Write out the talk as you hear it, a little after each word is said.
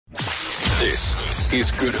This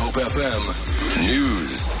is Good Hope FM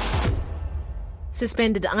News.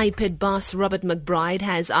 Suspended IPID boss Robert McBride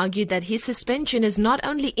has argued that his suspension is not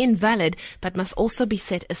only invalid but must also be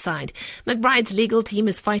set aside. McBride's legal team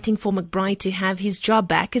is fighting for McBride to have his job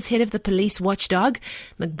back as head of the police watchdog.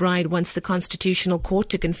 McBride wants the Constitutional Court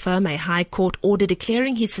to confirm a High Court order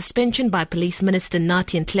declaring his suspension by Police Minister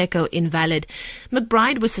Nathi Nhleko invalid.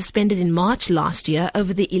 McBride was suspended in March last year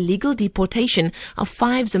over the illegal deportation of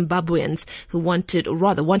 5 Zimbabweans who wanted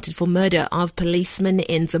for murder of policemen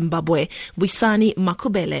in Zimbabwe. Wisani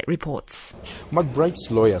Makubele reports.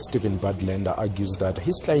 McBride's lawyer Stephen Budlander argues that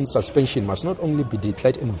his client's suspension must not only be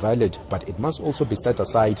declared invalid, but it must also be set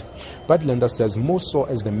aside. Budlander says more so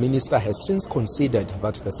as the minister has since conceded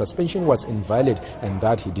that the suspension was invalid and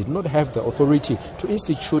that he did not have the authority to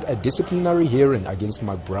institute a disciplinary hearing against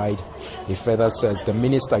McBride. He further says the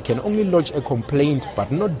minister can only lodge a complaint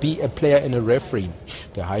but not be a player in a referee.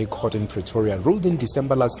 The High Court in Pretoria ruled in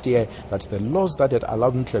December last year that the laws that had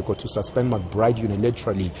allowed Nhleko to suspend McBride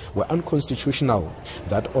unilaterally were unconstitutional.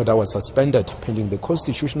 That order was suspended pending the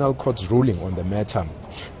Constitutional Court's ruling on the matter.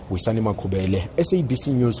 Wisani Makubele, SABC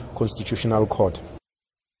News, Constitutional Court.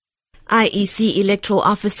 IEC Electoral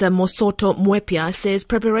Officer Mosoto Mwepia says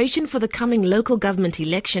preparation for the coming local government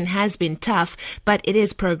election has been tough, but it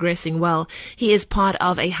is progressing well. He is part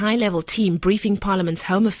of a high-level team briefing Parliament's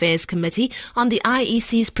Home Affairs Committee on the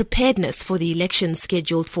IEC's preparedness for the elections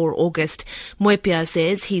scheduled for August. Mwepia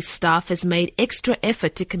says his staff has made extra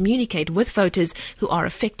effort to communicate with voters who are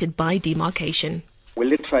affected by demarcation. We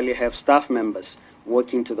literally have staff members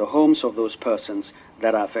working to the homes of those persons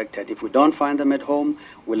that are affected. If we don't find them at home,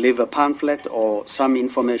 we leave a pamphlet or some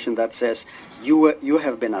information that says you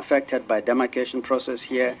have been affected by demarcation process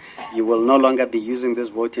here. You will no longer be using this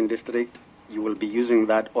voting district. You will be using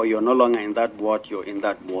that, or you're no longer in that ward. You're in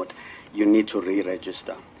that ward. You need to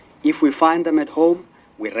re-register. If we find them at home,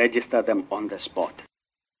 we register them on the spot.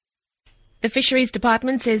 The Fisheries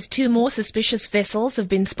Department says 2 more suspicious vessels have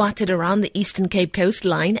been spotted around the Eastern Cape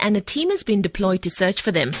coastline and a team has been deployed to search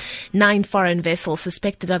for them. 9 foreign vessels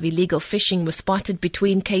suspected of illegal fishing were spotted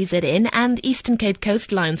between KZN and Eastern Cape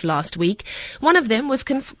coastlines last week. One of them was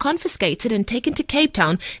confiscated and taken to Cape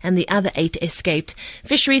Town and the other 8 escaped.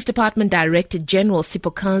 Fisheries Department Director General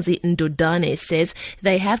Sipokazi Ndodane says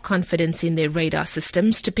they have confidence in their radar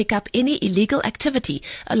systems to pick up any illegal activity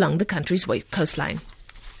along the country's coastline.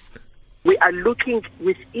 We are looking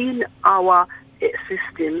within our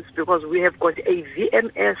systems because we have got a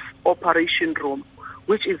VMS operation room,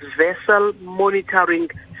 which is vessel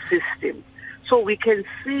monitoring system. So we can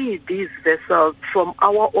see these vessels from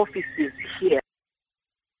our offices here.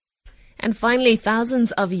 And finally,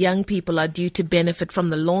 thousands of young people are due to benefit from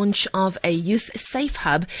the launch of a youth safe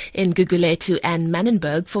hub in Gugulethu and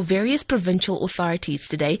Manenberg for various provincial authorities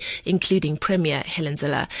today, including Premier Helen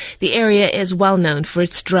Zille. The area is well known for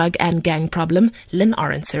its drug and gang problem. Lynn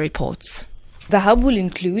Orense reports. The hub will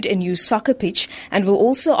include a new soccer pitch and will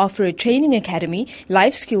also offer a training academy,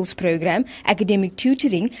 life skills program, academic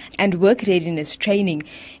tutoring and work readiness training.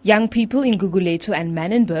 Young people in Gugulethu and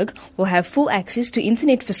Manenberg will have full access to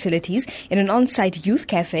internet facilities in an on-site youth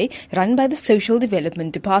cafe run by the Social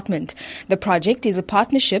Development Department. The project is a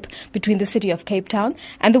partnership between the City of Cape Town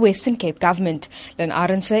and the Western Cape Government. Lynn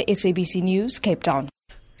Orense, SABC News, Cape Town.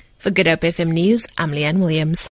 For Good Hope FM News, I'm Leanne Williams.